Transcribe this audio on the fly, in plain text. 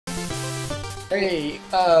Hey,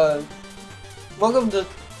 welcome to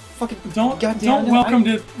fucking Don't welcome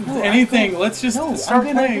to anything. Let's just start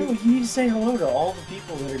playing. You need to say hello to all the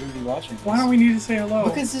people that are going to be watching this. Why don't we need to say hello?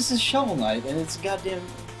 Because this is Shovel Knight, and it's a goddamn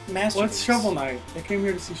masterpiece. What's Shovel Knight? They came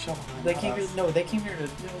here to see Shovel Knight. They came here. No, they came here to.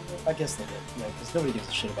 No, I guess they did. Yeah, because nobody gives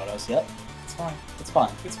a shit about us yet. It's fine. It's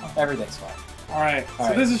fine. It's fine. Everything's fine. All right.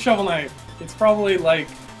 So this is Shovel Knight. It's probably like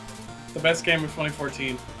the best game of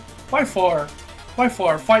 2014, by far. By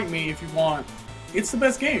far. Fight me if you want. It's the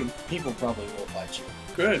best game. People probably will fight you.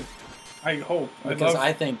 Good. I hope. Because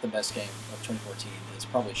I think the best game of 2014 is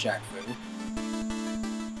probably Shaq Fu,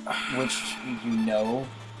 which you know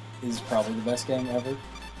is probably the best game ever.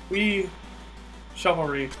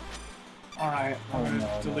 Shovelry. Alright, I'm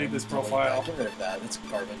gonna delete this profile. Get rid of that. It's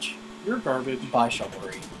garbage. You're garbage. Buy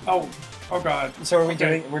Shovelry. Oh god. So are we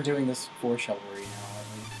doing? We're doing this for Shovelry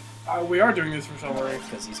now, aren't we? We are doing this for Shovelry.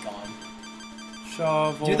 Because he's gone.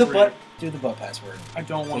 Shovelry. Do the butt password. I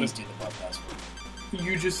don't want to. Please do the butt password.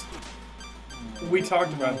 You just. We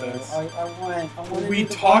talked about this. We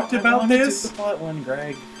talked about this. The butt one,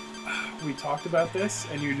 Greg. We talked about this,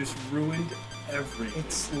 and you just ruined everything.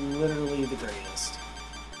 It's literally the greatest.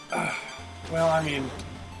 Well, I mean,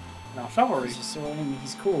 no, Shovelry. I mean,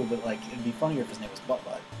 he's cool, but like, it'd be funnier if his name was Butt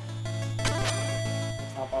Butt.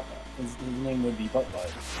 It's not Butt Butt. His name would be Butt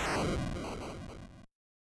Butt.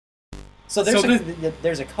 So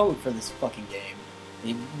there's a code for this fucking game.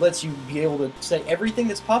 It lets you be able to say everything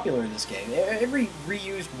that's popular in this game. Every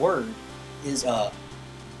reused word is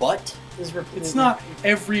butt is replaced. It's not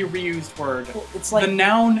every reused word. Well, it's like the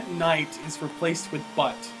noun knight is replaced with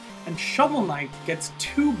butt, and Shovel Knight gets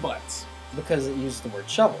 2 butts because it uses the word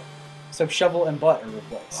shovel. So shovel and butt are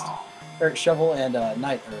replaced, or shovel and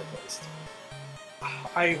knight are replaced.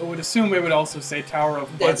 I would assume it would also say Tower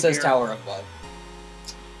of Butt. It says here. Tower of Butt.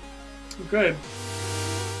 Good.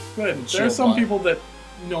 There are some people that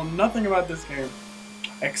know nothing about this game,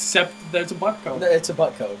 except there's a butt code. It's a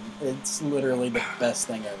butt code. It's literally the best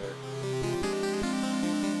thing ever.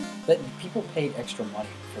 That people paid extra money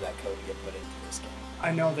for that code to get put into this game.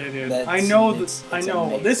 I know they did. I know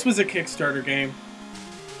amazing. This was a Kickstarter game,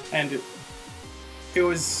 and it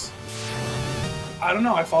was. I don't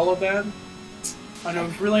know. I followed that, and it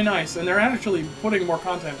was really nice. And they're actually putting more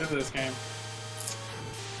content into this game.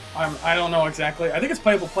 I don't know exactly. I think it's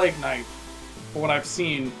playable Plague Knight, for what I've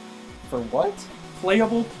seen. For what?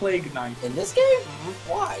 Playable Plague Knight. In this game?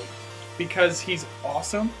 Mm-hmm. Why? Because he's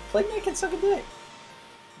awesome. Plague Knight can suck a dick.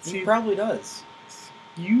 He probably does.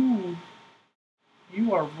 You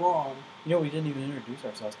are wrong. You know, we didn't even introduce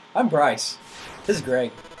ourselves. I'm Bryce. This is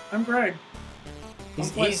Greg. I'm Greg.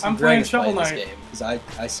 I'm playing Shovel Knight. Because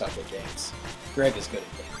I suck at games. Greg is good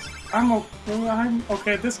at games. I'm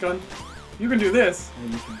okay at this gun. You can do this.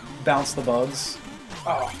 And you can bounce the bugs.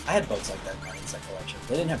 Oh. I had bugs like that in my insect collection.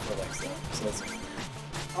 They didn't have legs though, so that's weird.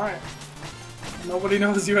 Alright. Nobody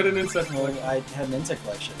knows you had an insect collection. Well, I had an insect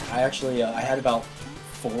collection. I actually, I had about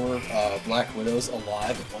 4 Black Widows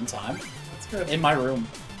alive at one time. That's good. In my room.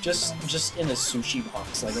 Just in a sushi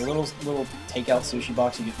box. Like a little takeout sushi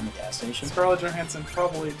box you get from the gas station. Scarlett Johansson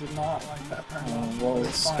probably did not like that very much. Well,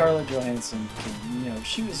 Scarlett Johansson,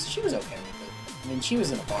 she was okay with it. I mean, she was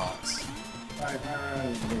in a box. Right.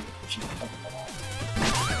 She fucking belonged.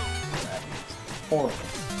 Horrible.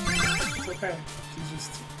 It's okay. She's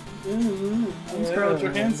just. I'm Scarlett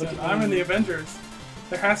Johansson. I'm in the Avengers.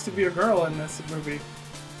 There has to be a girl in this movie,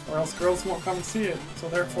 or else girls won't come and see it. So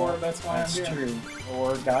therefore, that's why I'm here. That's true.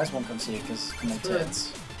 Or guys won't come see it because no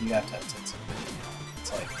tits. You have to have tits.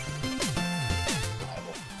 It's like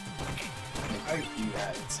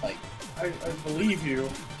Bible. I believe you,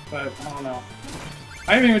 but I don't know.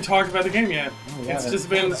 I haven't even talked about the game yet. Oh, yeah, it's just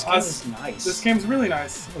been us. This game is nice. This game's really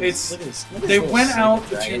nice. They went out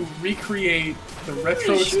to recreate the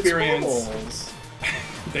retro experience.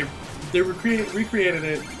 they recreated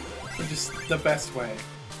it in just the best way,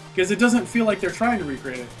 because it doesn't feel like they're trying to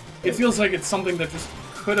recreate it. It feels like it's something that just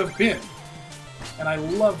could have been, and I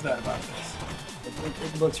love that about this.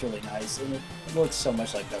 It looks really nice, and it looks so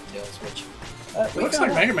much like DuckTales, which. It looks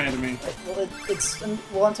like Mega Man to me. I'm talking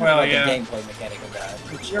about the gameplay mechanic of that.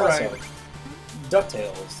 Which You're right.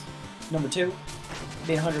 DuckTales, number 2,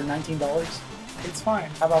 being $119. It's fine.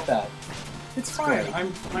 How about that? It's fine. Great.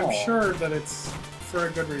 I'm sure that it's for a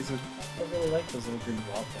good reason. I really like those little green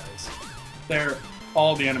blob guys.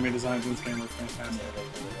 All the enemy designs in this game are fantastic. Yeah, they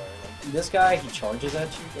really are. Like, this guy, he charges at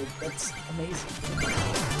you. That's amazing.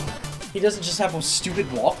 He doesn't just have a stupid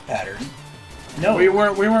walk pattern. No, we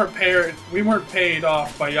weren't paid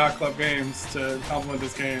off by Yacht Club Games to compliment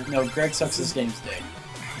this game. No, Greg sucks this game's dick.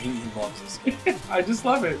 He loves this game. I just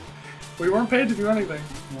love it. We weren't paid to do anything.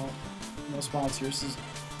 No, no sponsors. This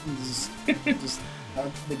is just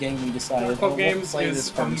the game we decided. Yacht Club we'll Games play is this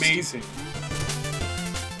first. amazing.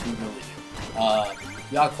 We really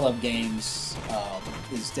do. Yacht Club Games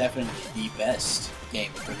is definitely the best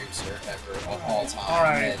game producer ever of all time. All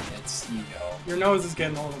right. And it's, you know... Your nose is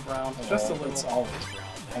getting a little brown. Just a little. It's always brown.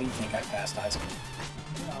 How do you think I passed high school?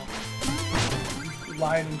 You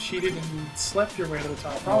lied and cheated and you slept your way to the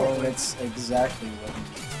top, probably. Oh, it's exactly what you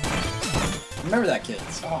need. Remember that,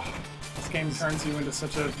 kids. Oh, this game turns you into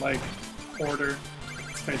such a, like, hoarder.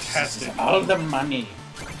 It's fantastic. All of the money.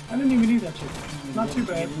 I didn't even need that shit. Not too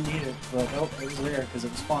bad. You didn't need it, but it was there because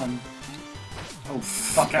it was fun. Oh,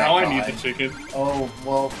 fuck, now I need the chicken. Oh,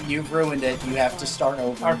 well, you've ruined it. You have to start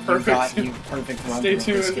over. Our perfect... You perfect run Stay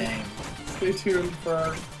through tuned. this game. Stay tuned for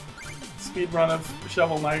our speed run of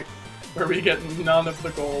Shovel Knight, where we get none of the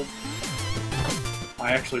gold.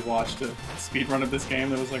 I actually watched a speed run of this game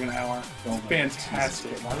that was like an hour. It's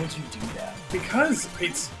fantastic. Why would you do that? Because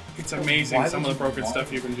it's amazing some of the broken want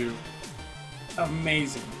stuff you can do.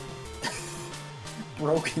 Amazing.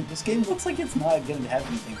 Broken. This game looks like it's not going to have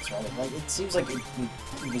anything that's wrong. Like, it seems like it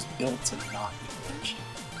was built to not be glitched.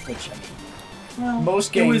 Which, I mean, well,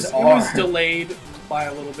 most games It was delayed by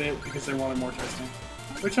a little bit because they wanted more testing.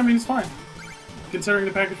 Which, I mean, is fine. Considering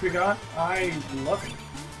the package we got, I love it.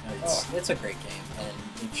 It's a great game, and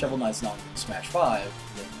if Shovel Knight's not in Smash 5,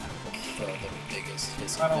 then I will throw the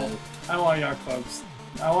biggest I don't want Yacht Clubs.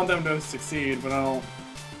 I want them to succeed, but I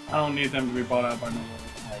don't need them to be bought out by nobody.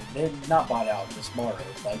 They're not bought out, just borrowed.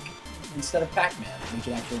 Like, instead of Pac-Man, we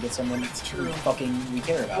can actually get someone we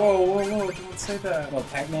care about. Whoa, don't say that. No,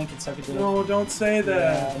 Pac-Man can suck a dick. No, don't say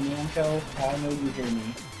that. Yeah, Namco, I know you hear me.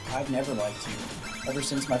 I've never liked you. Ever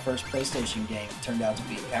since my first PlayStation game turned out to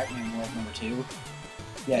be Pac-Man World number 2.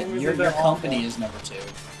 Yeah, your company is number 2.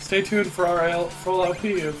 Stay tuned for our full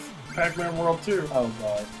LP of Pac-Man World 2. Oh,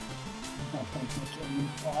 God.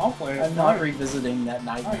 Well, I'll play it. I'm not revisiting that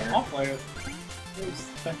nightmare. I'll play it.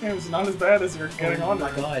 That game's not as bad as you're getting on to. Oh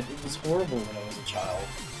my God, it was horrible when I was a child.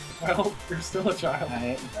 Well, you're still a child.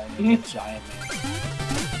 I am a giant man.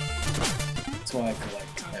 That's why I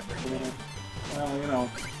collect everything. Well, you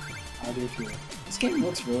know, I do too. This game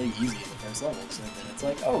looks really easy in the first levels, and then it's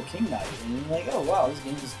like, oh, King Knight, and you're like, oh wow, this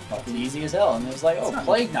game is fucking easy as hell, and it was like, oh,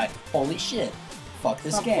 Plague Knight, holy shit, fuck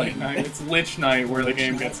this game. Plague Knight, it's Lich Knight where the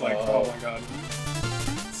game gets like, oh my God.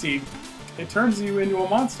 See, it turns you into a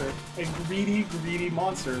monster, a greedy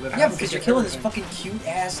monster that has. Yeah, because you're killing this fucking cute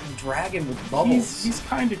ass dragon with bubbles. He's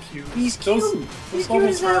kind of cute. He's cute. He's cute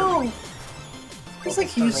as hell. It's like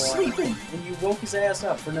he was sleeping, and you woke his ass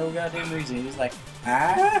up for no goddamn reason. He was like,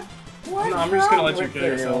 ah. No, I'm just gonna let you kill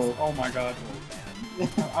yourself. Oh my God.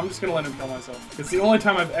 I'm just gonna let him kill myself. Because the only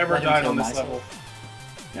time I've ever died on this level.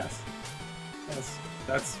 Yes.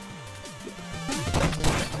 That's.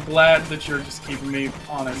 I'm glad that you're just keeping me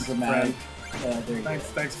honest, friend.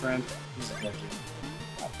 Thanks, friend.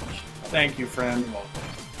 Thank you, friend. You're welcome.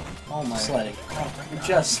 Oh my. Sledding. Oh,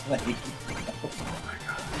 just sledding. Oh my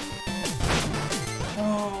God.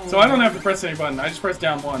 Oh. So I don't have to press any button. I just press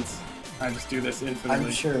down once. I just do this infinitely.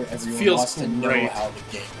 I'm sure everyone wants to know how the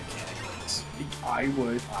game mechanic works. I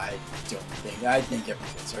would. I think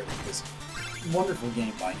everyone's heard of this wonderful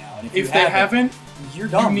game by now. And if they haven't, you're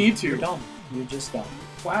dumb. You need to. You're dumb. You're just dumb.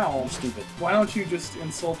 Wow. You're stupid. Why don't you just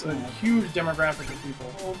insult a huge demographic of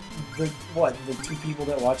people? Well, the 2 people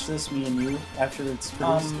that watch this, me and you, after it's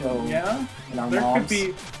produced? Yeah? And our there moms? Could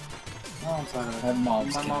be... Oh, I'm sorry. My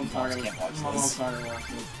mom's can't watch this. My mom's not gonna watch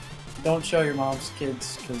this. Don't show your mom's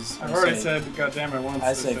kids, because I've already said, goddamn it, once.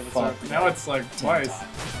 I say fuck. Now it's like twice.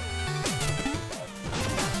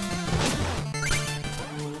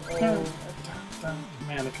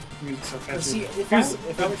 Man, the music's so catchy. See, here's a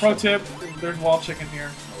pro tip: there's wall chicken here.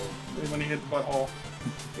 When you hit the butthole,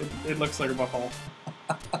 it looks like a butthole.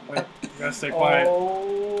 Wait, you gotta stay quiet.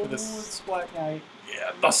 Oh, it's Black Knight.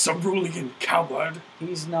 Yeah, the cerulean coward.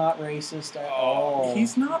 He's not racist at all.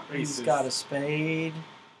 He's not racist. He's got a spade.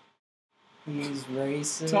 He's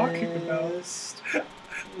racist. Talking about.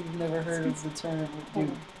 You've never heard of the term.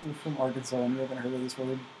 Dude, you're from Arkansas and you haven't heard of this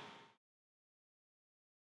word.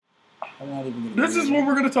 I'm not even gonna. This is what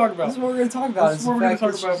we're gonna talk about. This is what we're gonna talk about. This is what we're gonna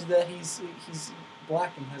talk about. That he's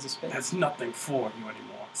black and has a spade. That's nothing for you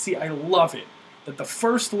anymore. See, I love it that the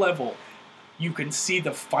first level, you can see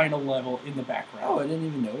the final level in the background. Oh, I didn't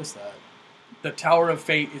even notice that. The Tower of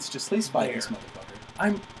Fate is just Please fight this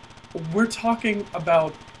motherfucker. We're talking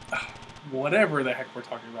about whatever the heck we're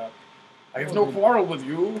talking about. I have no quarrel with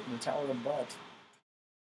you. The Tower of Butt.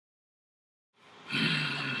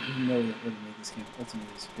 You know that would make this game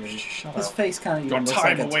ultimately superior. Shut His up. face kind of your looks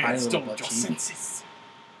time like away a tiny has little stolen butt your cheek. senses.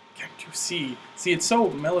 Can't you see? See, it's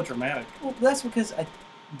so melodramatic. Well, that's because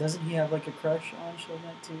doesn't he have like a crush on Shovel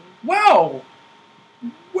Knight too? Wow!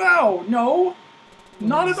 Wow, no!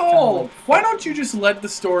 Not at all! Like, why don't you just let the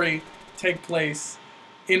story take place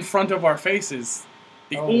in front of our faces?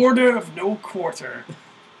 The Order of No Quarter.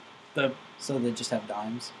 So they just have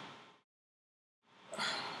dimes?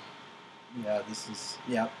 Yeah, this is...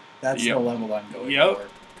 Yeah, that's the level I'm going for.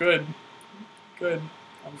 Good. Good.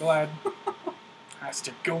 I'm glad. Has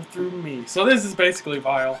to go through me. So this is basically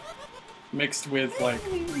Vile. Mixed with, like,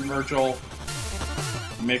 Virgil.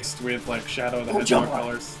 Mixed with, like, Shadow the Hedgehog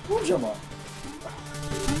colors.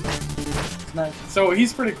 Nice. So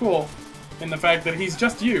he's pretty cool in the fact that he's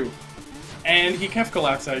just you. And he Kefka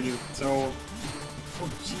laughs at you, so... Oh,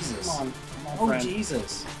 Jesus. Come on, friend.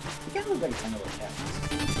 Jesus. You gotta look like a tiny little cat.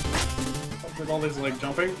 With all this, like,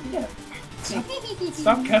 jumping? Yeah. Stop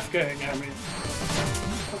Kefka-ing at me.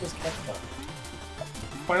 What was Kefka?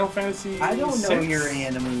 Final Fantasy I don't know 6? your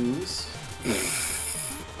animus.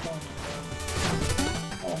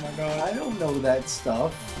 Oh my god. I don't know that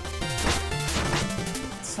stuff.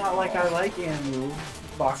 It's not like I like Animu.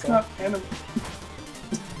 Baka. It's not Animu.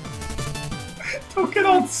 Don't get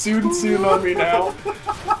all soon on me now.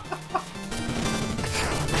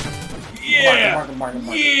 Yeah! Mark.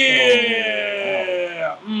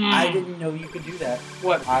 Yeah! I didn't know you could do that.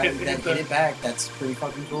 What? Hit it back. That's pretty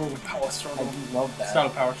fucking cool. Power struggle. I love that. It's not a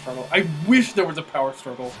power struggle. I wish there was a power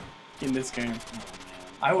struggle in this game.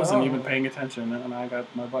 I wasn't even paying attention, and I got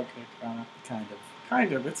my butt kicked.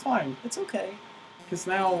 Kind of. It's fine. It's okay. Because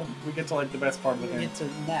now we get to, like, the best part of the game. We get to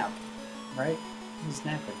nap, right? He's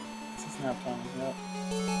napping. It's his nap time, yeah.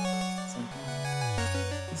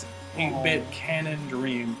 It's 8-bit canon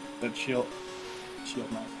dream that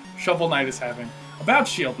Shovel Knight is having. About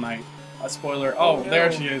Shield Knight. A spoiler. Oh, no.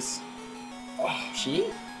 There she is. Oh.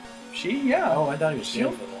 She? She? Yeah. Oh, I thought he was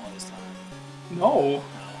Shield for the longest time. No,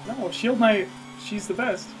 Shield Knight, she's the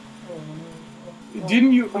best.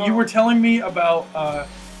 Didn't you? You were telling me about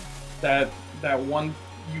that one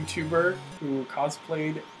YouTuber who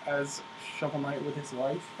cosplayed as Shovel Knight with his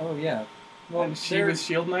wife. Oh yeah. Well, and she was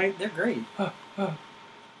Shield Knight. They're great.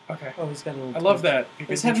 Okay. Oh, he's got a little. I love that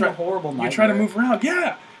because he's having a horrible nightmare. You try to move around,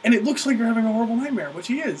 yeah, and it looks like you're having a horrible nightmare, which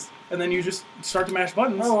he is. And then you just start to mash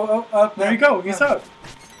buttons. There you go. He's up.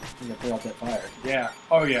 You gotta put out that fire. Yeah.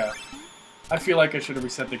 Oh yeah. I feel like I should have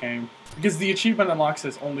reset the game because the achievement unlocks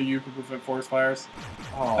says only you can prevent forest fires.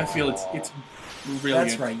 Oh. I feel it's really.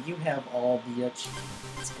 That's right. You have all the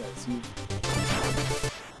achievements, guys.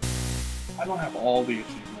 I don't have all the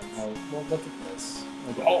achievements. Oh, well, look at this.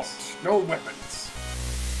 No weapons.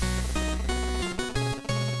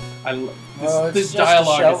 I love this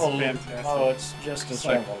dialogue is fantastic. Oh, it's just a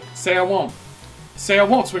shovel. Say I won't. Say I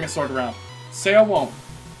won't swing a sword around. Say I won't.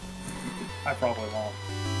 I probably won't.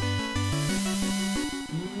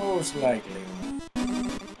 Most likely.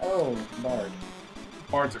 Oh, Bard.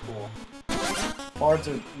 Bards are cool. Bards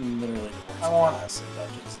are literally the worst class in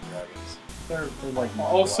Dungeons and Dragons. They're like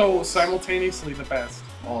also levels. Simultaneously the best.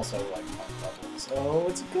 Also like monk levels. Oh,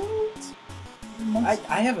 it's a goat.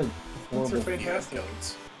 I have a horrible fear of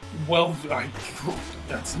goats. Well,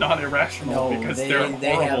 that's not irrational because they're horrible.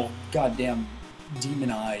 They have goddamn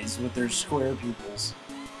demon eyes with their square pupils.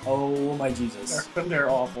 Oh my Jesus. They're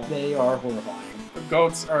awful. They are horrifying. The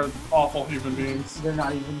goats are awful human beings. They're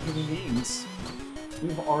not even human beings.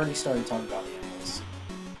 We've already started talking about animals.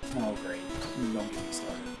 Oh great. Don't get me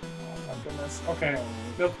started. Oh my goodness. Okay.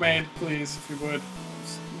 Milkmaid, please, if you would.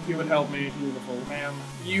 You would help me. Beautiful. Ma'am,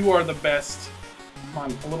 you are the best. Come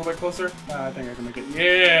on, a little bit closer. I think I can make it.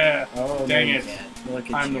 Yeah! Oh, dang no, it. Look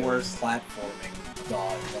at I'm the worst. Platforming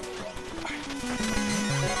god.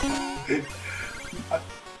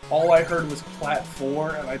 All I heard was Plat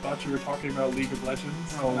 4, and I thought you were talking about League of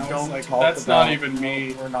Legends. Oh, and I don't was like, talk that's about, not even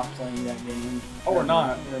me. We're not playing that game. Oh, we're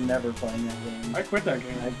not? We're never playing that game. I quit that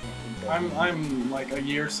game. I'm like a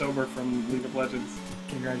year sober from League of Legends.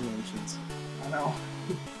 Congratulations. I know.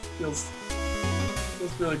 feels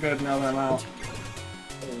really good now that I'm out.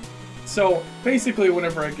 So basically,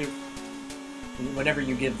 whenever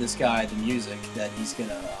you give this guy the music, that he's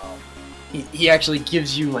gonna, he actually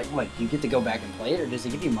gives you like what? You get to go back and play it, or does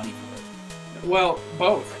he give you money for it? Well,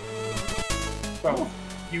 both. Both.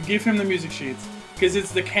 You give him the music sheets because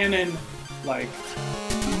it's the canon, like.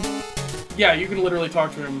 Yeah, you can literally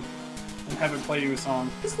talk to him and have him play you a song.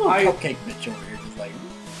 This little cupcake bitch over here, just like.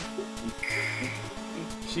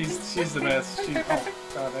 She's the best. Oh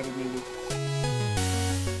God, I didn't mean to.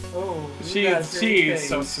 Oh, she is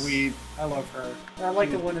so sweet. I love her. I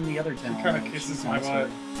like the one in the other town. She kind of kisses my butt.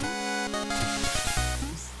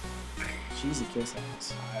 She's a kiss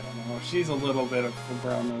ass. I don't know. She's a little bit of a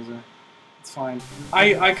brown noser. It's fine.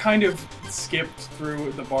 I kind of skipped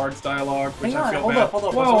through the Bard's dialogue, which I feel bad. Hold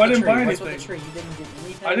up. Whoa, I didn't buy anything. What's with the tree? You didn't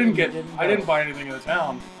get anything? I didn't buy anything in the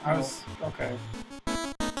town. I was... Okay.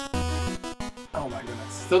 Oh my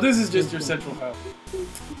goodness. So this is just your central hub.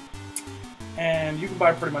 And you can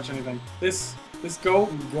buy pretty much anything. This goat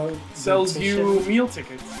sells you meal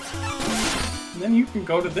tickets. And then you can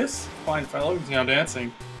go to this fine fellow who's now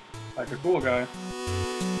dancing like a cool guy.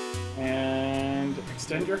 And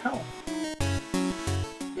extend your health.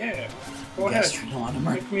 Yeah. Go ahead.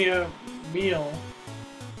 Make me a meal.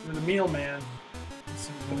 You're the meal man.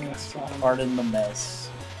 Pardon the mess.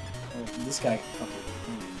 Oh, this guy fucking...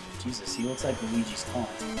 Jesus, he looks like Luigi's taunt.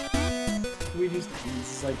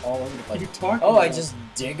 He's like all over the place. You talking about? I just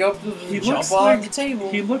dig up the jump on the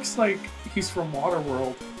table. He looks like he's from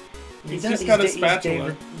Waterworld. He's just got a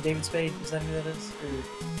spatula. David Spade, is that who that is?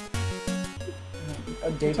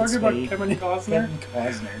 David talking Spade. About Kevin Costner?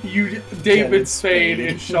 Kevin Costner. You, David Spade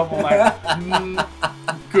in Shovel Knight.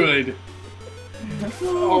 Good.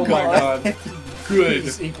 Oh my god. Good.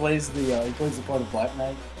 He plays the part of Black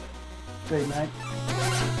Knight. Great Knight.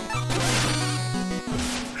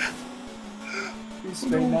 I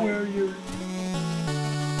don't know where you're...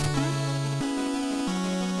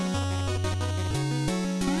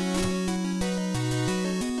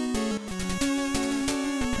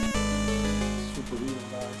 Super evil,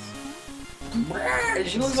 guys.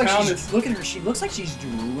 She looks like she's... Look at her. She looks like she's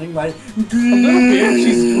drooling. Right? A little bit.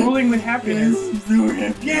 She's drooling with happiness.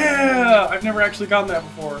 Yeah! I've never actually gotten that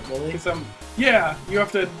before. Really? Yeah, you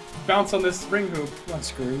have to bounce on this ring hoop. Come on,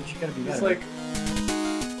 Scrooge. You gotta be better. It's like...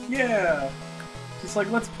 Yeah. She's like,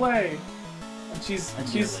 let's play. And she's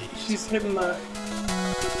hitting the...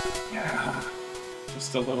 Yeah.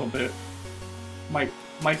 Just a little bit. My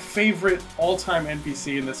favorite all-time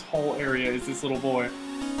NPC in this whole area is this little boy.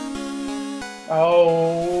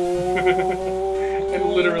 Oh.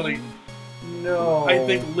 And literally... No. I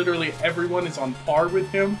think literally everyone is on par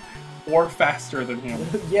with him or faster than him.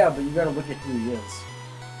 Yeah, but you gotta look at who he is.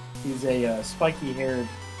 He's a spiky-haired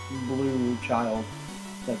blue child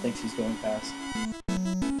that thinks he's going fast.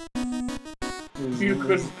 You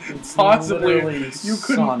couldn't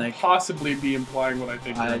possibly be implying what I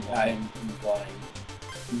think you're implying. I'm implying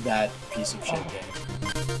that piece of shit game.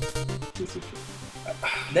 Piece of shit.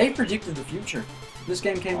 They predicted the future. This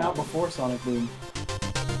game came out before Sonic Boom.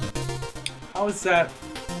 How is that?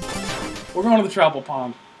 We're going to the travel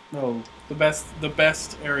pond. No. The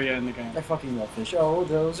best area in the game. I fucking love fish. Oh,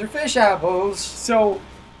 those are fish apples. So,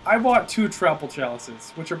 I bought 2 travel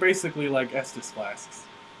chalices, which are basically like Estus flasks.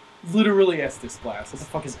 Literally Estus flasks. What the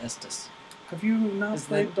fuck is Estus? Have you not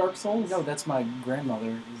played Dark Souls? No, that's my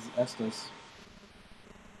grandmother, is Estus.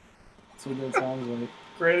 That's what that sounds like.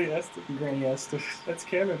 Granny Estus. Granny Estus. That's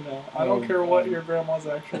canon now. I don't care what your grandma's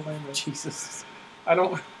actual name is. Jesus. I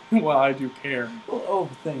don't... Well, I do care. Well, oh,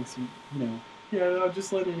 thanks. You know. Yeah, no,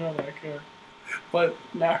 just letting you know that I care. But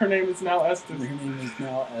now her name is now Estus. Her name is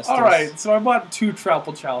now Estus. Alright, so I bought 2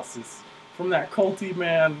 travel chalices from that culty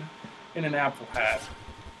man in an apple hat.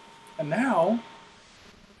 And now,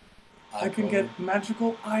 I can get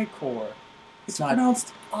magical Ichor. It's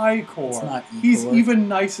pronounced Ichor. It's not Ichor. He's even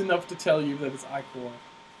nice enough to tell you that it's Ichor.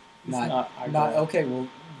 It's not Ichor. Okay, well,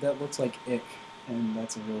 that looks like ick, and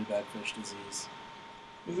that's a really bad fish disease.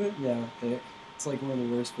 Is it? Yeah, ick. It's like one of the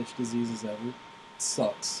worst fish diseases ever. It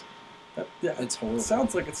sucks. Yeah, it's horrible. It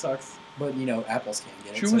sounds like it sucks. But, you know, apples can't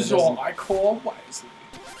get it. Choose your Ichor wisely.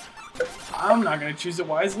 I'm not going to choose it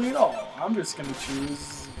wisely at all. I'm just going to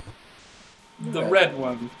choose the red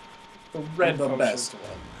one. The red potion. The best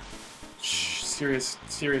one. Shh, serious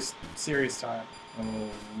time. Oh.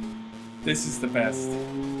 This is the best.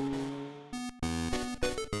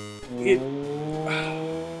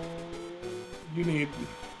 You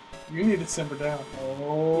need to simmer down.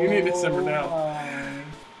 Oh, you need to simmer down.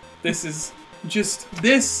 This is just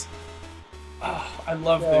this. Oh, I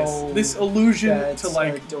love this. This illusion to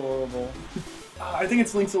like adorable. I think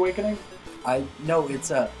it's Link's Awakening. No,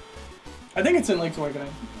 it's a. I think it's in Link's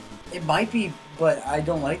Awakening. It might be, but I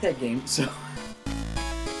don't like that game. So.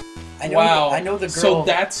 I know the girl. So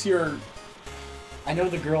that's your. I know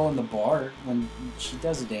the girl in the bar when she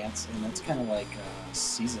does a dance, and that's kind of like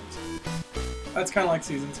Seasons. That's kind of like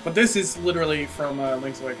Seasons, but this is literally from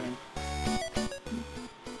Link's Awakening.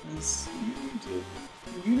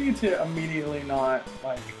 You need to immediately not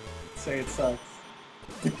like say it sucks.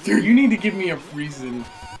 You need to give me a reason.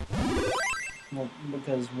 Well,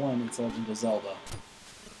 because one, it's Legend of Zelda,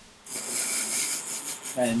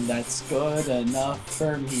 and that's good enough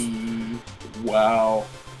for me. Wow.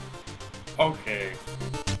 Okay.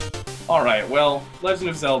 Alright, well, Legend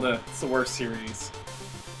of Zelda, it's the worst series.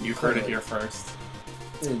 You've heard it here first.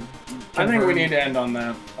 I think we need to end on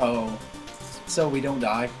that. Oh. So we don't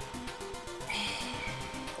die?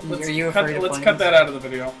 Let's Are you afraid of Let's cut that out of the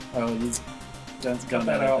video. Oh, let's cut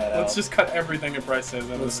that out. Let's just cut everything that Bryce says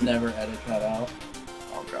out of the video. Let's never edit that out.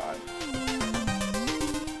 Oh, God.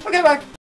 Okay, bye.